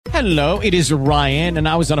Hello, it is Ryan, and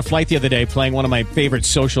I was on a flight the other day playing one of my favorite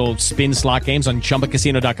social spin slot games on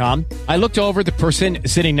ChumbaCasino.com. I looked over at the person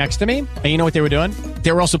sitting next to me, and you know what they were doing?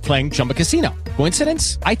 They were also playing Chumba Casino.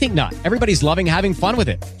 Coincidence? I think not. Everybody's loving having fun with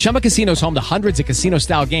it. Chumba Casino is home to hundreds of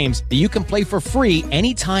casino-style games that you can play for free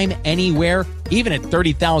anytime, anywhere, even at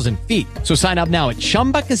 30,000 feet. So sign up now at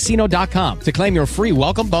ChumbaCasino.com to claim your free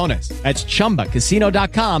welcome bonus. That's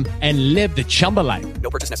ChumbaCasino.com and live the Chumba life.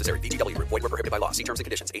 No purchase necessary. VGW. Void where prohibited by law. See terms and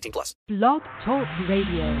conditions. 18+. Blog Talk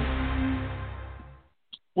Radio.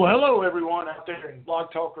 Well, hello, everyone out there in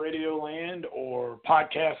Blog Talk Radio land or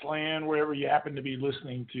podcast land, wherever you happen to be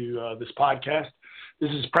listening to this podcast.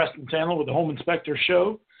 This is Preston Sandlin with the Home Inspector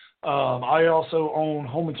Show. I also own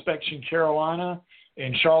Home Inspection Carolina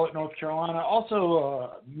in Charlotte, North Carolina.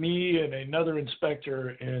 Also, me and another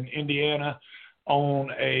inspector in Indiana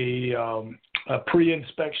own a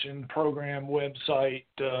pre-inspection program website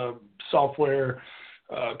software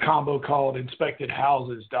combo called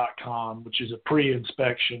InspectedHouses.com, which is a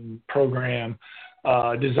pre-inspection program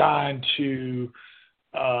designed to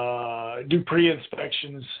do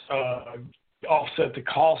pre-inspections, offset the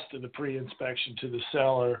cost of the pre-inspection to the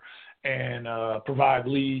seller, and provide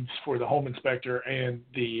leads for the home inspector and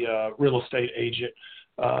the real estate agent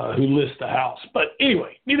who lists the house. But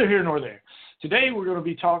anyway, neither here nor there. Today we're going to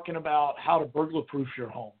be talking about how to burglar-proof your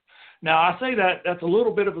home. Now, I say that's a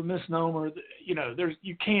little bit of a misnomer. You know,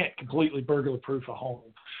 you can't completely burglar-proof a home,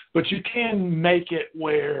 but you can make it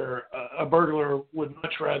where a burglar would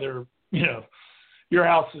much rather, you know, your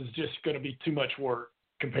house is just going to be too much work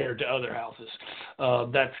compared to other houses.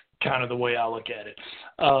 That's kind of the way I look at it.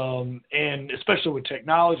 And especially with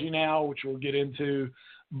technology now, which we'll get into,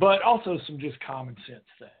 but also some just common sense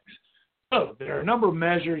things. So there are a number of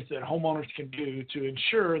measures that homeowners can do to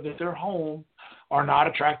ensure that their home are not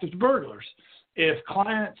attractive to burglars. If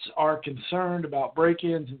clients are concerned about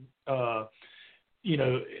break-ins, you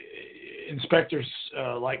know, inspectors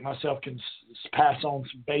like myself can pass on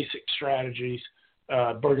some basic strategies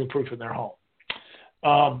burglar-proofing their home.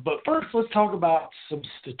 But first, let's talk about some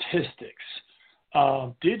statistics.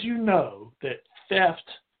 Did you know that theft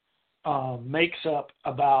makes up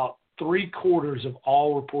about 3/4 of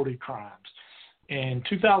all reported crimes? In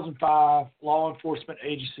 2005, law enforcement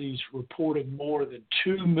agencies reported more than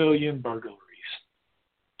 2 million burglaries.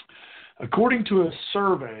 According to a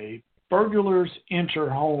survey, burglars enter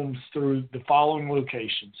homes through the following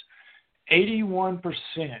locations.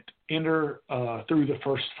 81% enter through the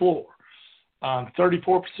first floor.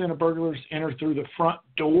 34% of burglars enter through the front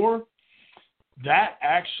door. That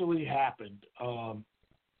actually happened. An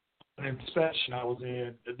inspection I was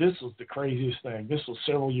in, this was the craziest thing. This was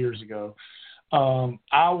several years ago.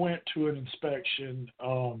 I went to an inspection.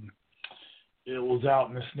 It was out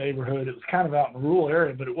in this neighborhood. It was kind of out in a rural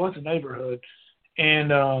area, but it was a neighborhood.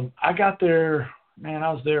 And I got there, man,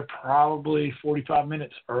 I was there probably 45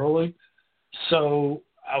 minutes early. So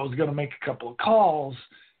I was going to make a couple of calls.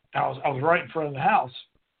 I was right in front of the house.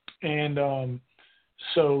 And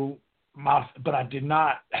but I did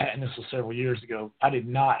not, and this was several years ago, I did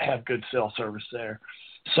not have good cell service there.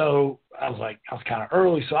 So I was kind of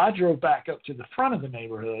early. So I drove back up to the front of the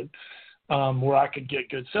neighborhood where I could get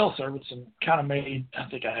good cell service and kind of made, I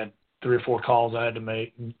think I had 3 or 4 calls I had to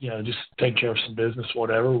make, and, you know, just take care of some business,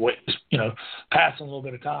 whatever, you know, passing a little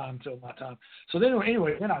bit of time until my time. So then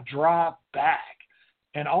I drive back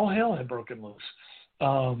and all hell had broken loose.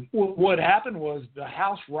 What happened was the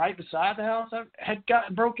house right beside the house had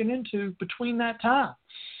gotten broken into between that time.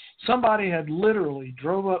 Somebody had literally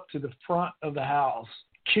drove up to the front of the house,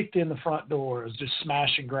 kicked in the front door. It was just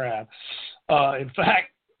smash and grab. In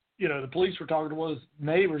fact, you know, the police were talking to one of his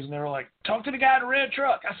neighbors, and they were like, talk to the guy in the red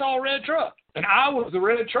truck. I saw a red truck. And I was the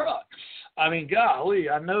red truck. I mean, golly,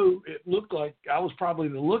 I know it looked like I was probably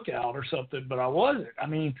the lookout or something, but I wasn't. I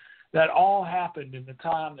mean, that all happened in the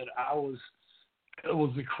time that it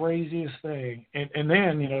was the craziest thing. And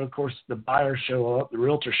then, you know, of course, the buyers show up, the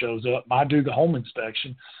realtor shows up. I do the home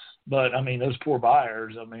inspection. But, I mean, those poor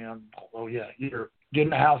buyers, I mean, you're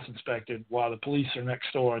getting the house inspected while the police are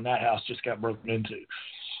next door and that house just got broken into.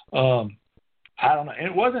 I don't know. And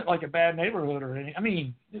it wasn't like a bad neighborhood or anything. I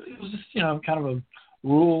mean, it was just, you know, kind of a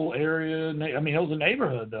rural area. I mean, it was a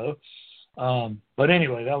neighborhood, though. But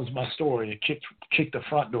anyway, that was my story. It kicked the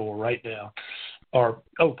front door right down. Or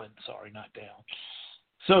open, sorry, not down.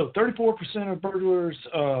 So 34% of burglars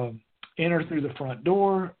enter through the front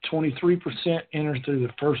door, 23% enter through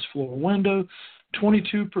the first floor window,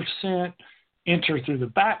 22% enter through the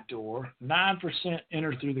back door, 9%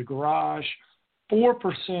 enter through the garage,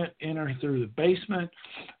 4% enter through the basement,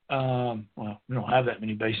 Well, we don't have that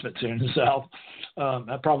many basements here in the South.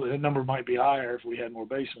 That number might be higher if we had more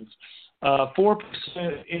basements. 4%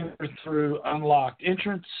 enter through unlocked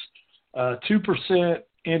entrance, 2%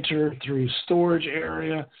 enter through storage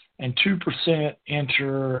area, and 2%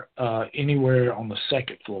 enter anywhere on the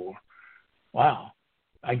second floor. Wow.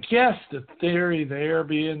 I guess the theory there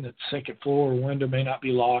being that second floor window may not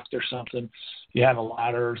be locked or something. You have a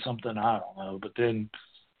ladder or something, I don't know. But then,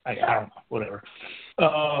 I don't know, whatever.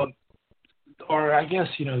 Or I guess,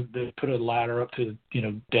 they put a ladder up to,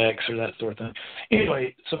 decks or that sort of thing.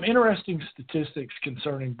 Anyway, some interesting statistics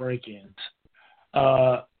concerning break-ins.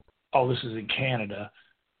 This is in Canada.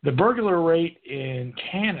 The burglar rate in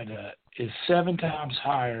Canada is 7 times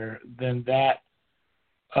higher than that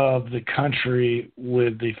of the country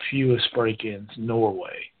with the fewest break-ins,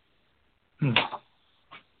 Norway.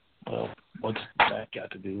 Well, what's that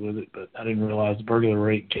got to do with it? But I didn't realize the burglary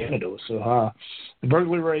rate in Canada was so high. The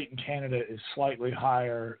burglary rate in Canada is slightly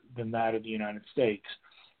higher than that of the United States,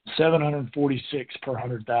 746 per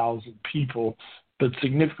 100,000 people, but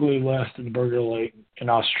significantly less than the burglary rate in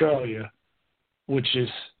Australia, which is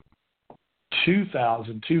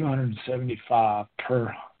 2,275 per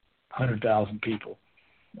 100,000 people.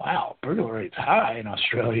 Wow, burglary rate's high in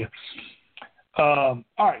Australia. All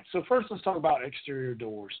right, so first let's talk about exterior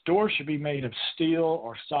doors. Doors should be made of steel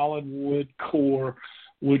or solid wood core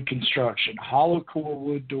wood construction. Hollow core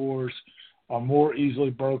wood doors are more easily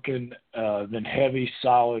broken than heavy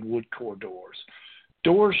solid wood core doors.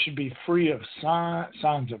 Doors should be free of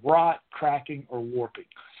signs of rot, cracking, or warping.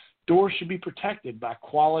 Doors should be protected by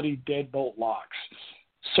quality deadbolt locks.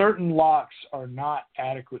 Certain locks are not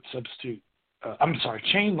adequate substitute.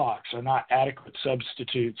 Chain locks are not adequate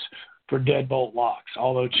substitutes for deadbolt locks,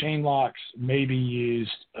 although chain locks may be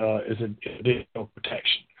used as an additional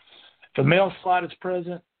protection. If a mail slot is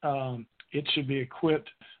present, it should be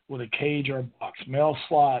equipped with a cage or a box. Mail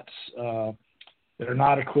slots that are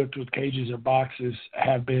not equipped with cages or boxes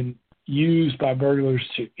have been used by burglars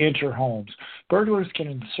to enter homes. Burglars can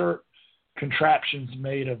insert contraptions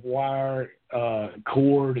made of wire,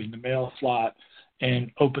 cord in the mail slot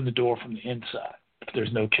and open the door from the inside if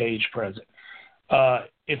there's no cage present.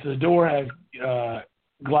 If the door has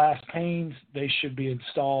glass panes, they should be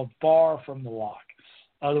installed far from the lock.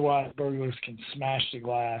 Otherwise, burglars can smash the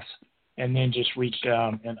glass and then just reach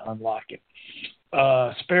down and unlock it.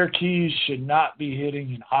 Spare keys should not be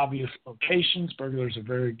hidden in obvious locations. Burglars are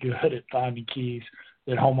very good at finding keys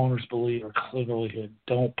that homeowners believe are cleverly hidden.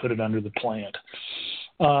 Don't put it under the plant.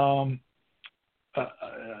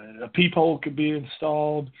 A peephole could be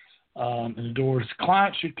installed in the doors.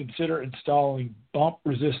 Clients should consider installing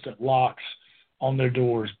bump-resistant locks on their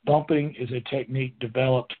doors. Bumping is a technique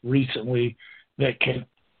developed recently that can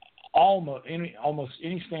almost any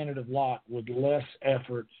standard of lock with less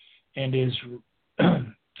effort and is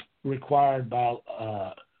required by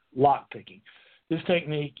lock picking. This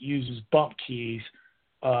technique uses bump keys,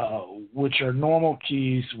 which are normal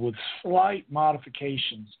keys with slight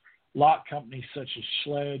modifications. Lock companies such as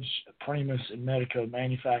Sledge, Primus, and Medico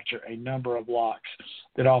manufacture a number of locks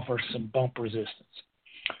that offer some bump resistance.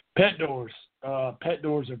 Pet doors. Pet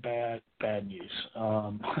doors are bad news.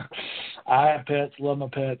 I have pets, love my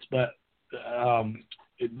pets, but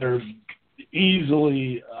they're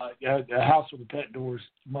easily a house with a pet door is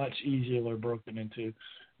much easier broken into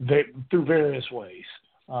through various ways.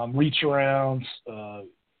 Reach arounds,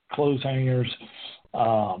 clothes hangers,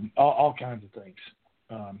 all kinds of things.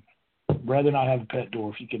 Rather not have a pet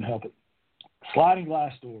door if you can help it. Sliding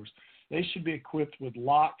glass doors. They should be equipped with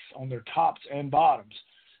locks on their tops and bottoms.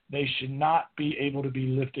 They should not be able to be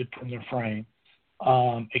lifted from their frame.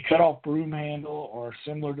 A cut-off broom handle or a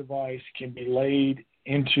similar device can be laid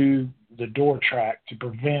into the door track to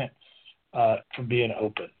prevent from being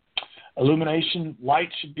open. Illumination.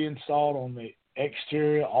 Lights should be installed on the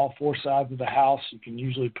exterior, all four sides of the house. You can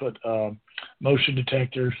usually put motion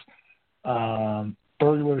detectors.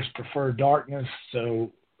 Burglars prefer darkness,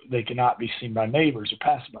 so they cannot be seen by neighbors or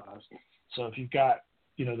passerbys. So if you've got,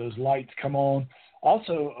 those lights come on.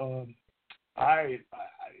 Also,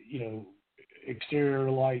 exterior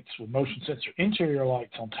lights with motion sensor, interior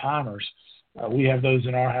lights on timers. We have those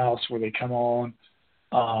in our house where they come on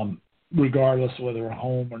regardless of whether they're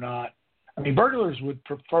home or not. I mean, burglars would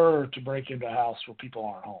prefer to break into a house where people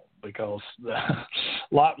aren't home because a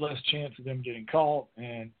lot less chance of them getting caught,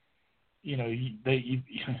 and you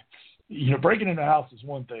breaking into a house is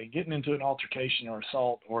one thing. Getting into an altercation or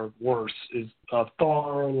assault or worse is a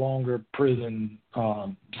far longer prison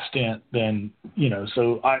stint than,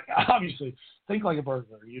 So I obviously think like a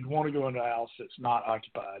burglar. You'd want to go into a house that's not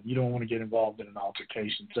occupied. You don't want to get involved in an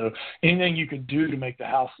altercation. So anything you can do to make the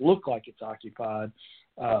house look like it's occupied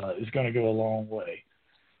is going to go a long way.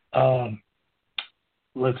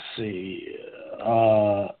 Let's see.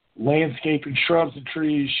 Landscaping, shrubs, and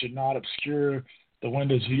trees should not obscure the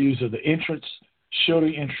window's views of the entrance.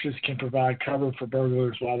 Shielding entrances can provide cover for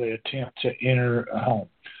burglars while they attempt to enter a home.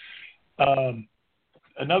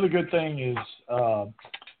 Another good thing is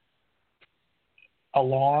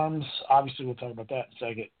alarms. Obviously, we'll talk about that in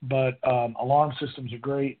a second. But alarm systems are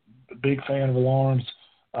great. Big fan of alarms.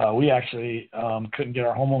 We actually couldn't get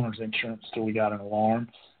our homeowner's insurance till we got an alarm.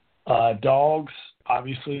 Dogs,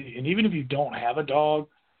 obviously, and even if you don't have a dog,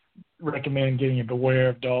 recommend getting a beware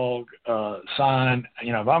of dog sign.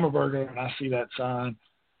 If I'm a burglar and I see that sign,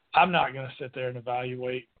 I'm not going to sit there and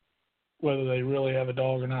evaluate whether they really have a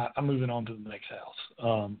dog or not. I'm moving on to the next house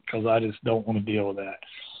because I just don't want to deal with that.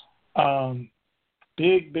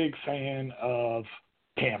 Big fan of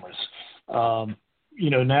cameras. Now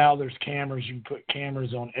there's cameras. You can put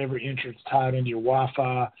cameras on every entrance tied into your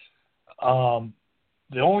Wi-Fi.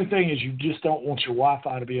 The only thing is you just don't want your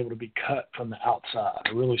Wi-Fi to be able to be cut from the outside.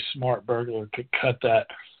 A really smart burglar could cut that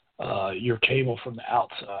your cable from the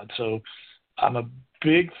outside. So I'm a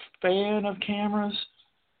big fan of cameras.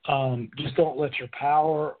 Just don't let your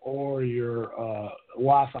power or your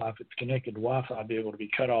Wi-Fi, if it's connected to Wi-Fi, be able to be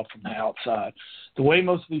cut off from the outside. The way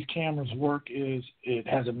most of these cameras work is it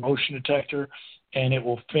has a motion detector, and it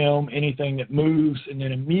will film anything that moves and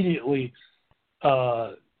then immediately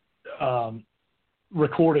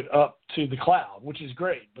record it up to the cloud, which is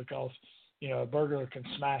great because, a burglar can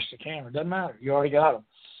smash the camera. Doesn't matter. You already got them.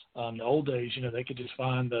 In the old days, they could just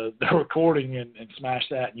find the recording and smash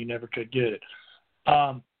that, and you never could get it.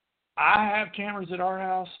 I have cameras at our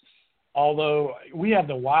house, although we have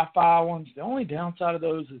the Wi-Fi ones. The only downside of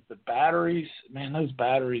those is the batteries. Man, those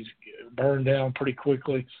batteries burn down pretty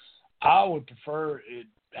quickly. I would prefer it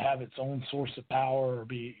have its own source of power or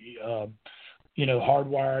be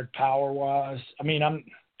hardwired power-wise. I mean, I'm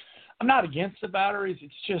not against the batteries.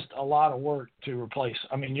 It's just a lot of work to replace.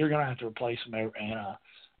 I mean, you're going to have to replace them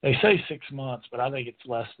they say 6 months, but I think it's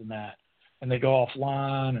less than that. And they go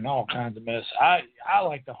offline and all kinds of mess. I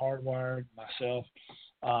like the hardwired myself.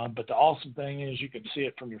 But the awesome thing is you can see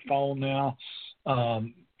it from your phone now.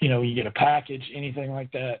 You get a package, anything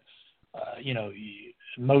like that.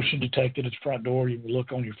 Motion detected at the front door. You can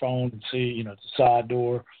look on your phone and see, it's a side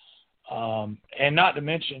door. And not to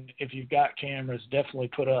mention, if you've got cameras, definitely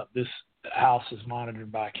put up this house is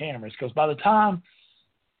monitored by cameras, because by the time,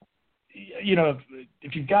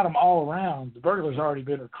 if you've got them all around, the burglar's already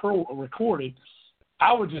been recorded.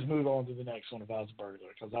 I would just move on to the next one if I was a burglar,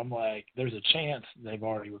 because I'm like, there's a chance they've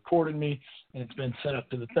already recorded me and it's been set up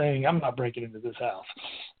to the thing. I'm not breaking into this house,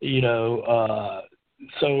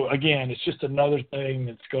 So again, it's just another thing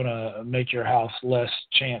that's going to make your house less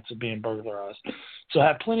chance of being burglarized. So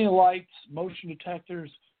have plenty of lights, motion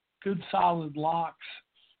detectors, good solid locks,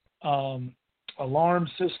 alarm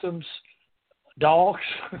systems, dogs.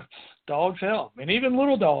 Dogs help, and even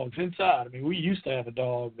little dogs inside. I mean, we used to have a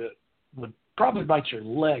dog that would probably bite your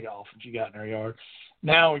leg off if you got in our yard.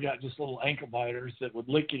 Now we got just little ankle biters that would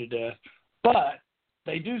lick you to death, but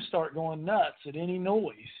they do start going nuts at any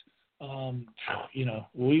noise.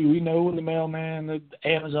 We know the mailman, the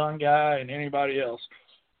Amazon guy, and anybody else.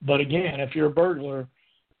 But again, if you're a burglar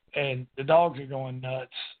and the dogs are going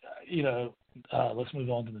nuts, let's move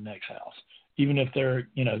on to the next house, even if they're,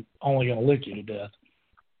 only going to lick you to death.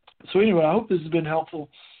 So anyway, I hope this has been helpful.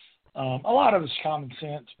 A lot of it's common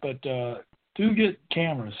sense, but do get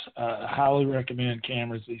cameras. I highly recommend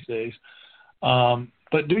cameras these days.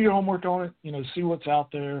 But do your homework on it, see what's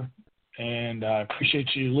out there. And I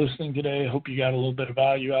appreciate you listening today. I hope you got a little bit of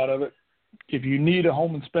value out of it. If you need a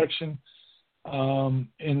home inspection in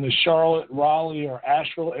the Charlotte, Raleigh, or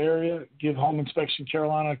Asheville area, give Home Inspection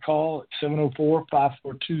Carolina a call at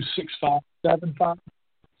 704-542-6575.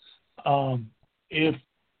 If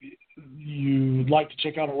you'd like to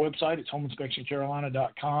check out our website, it's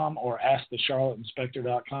homeinspectioncarolina.com or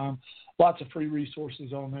askthecharlotteinspector.com. Lots of free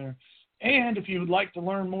resources on there. And if you would like to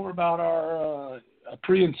learn more about our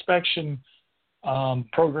pre-inspection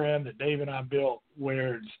program that Dave and I built,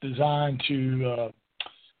 where it's designed to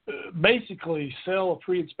basically sell a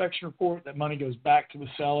pre-inspection report, that money goes back to the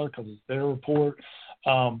seller because it's their report,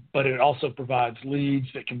 but it also provides leads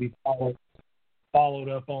that can be followed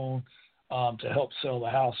up on to help sell the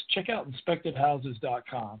house. Check out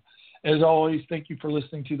inspectedhouses.com. As always, thank you for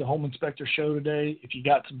listening to the Home Inspector Show today. If you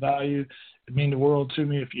got some value, it'd mean the world to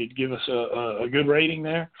me if you'd give us a good rating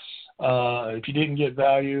there. If you didn't get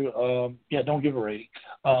value, don't give a rating.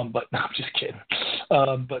 But no, I'm just kidding.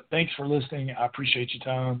 But thanks for listening. I appreciate your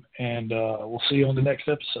time, and we'll see you on the next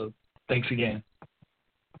episode. Thanks again.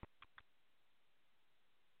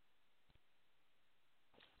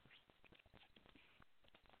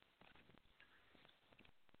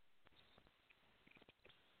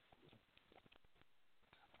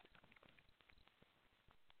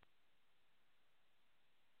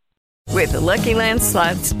 With the Lucky Land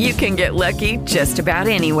Slots, you can get lucky just about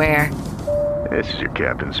anywhere. This is your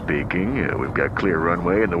captain speaking. We've got clear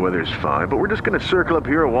runway and the weather's fine, but we're just going to circle up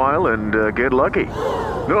here a while and get lucky.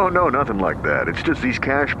 No, nothing like that. It's just these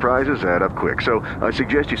cash prizes add up quick. So I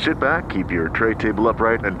suggest you sit back, keep your tray table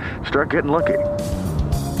upright, and start getting lucky.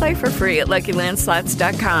 Play for free at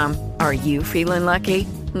LuckyLandSlots.com. Are you feeling lucky?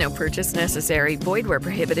 No purchase necessary. Void where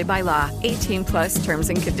prohibited by law. 18+ terms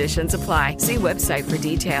and conditions apply. See website for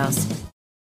details.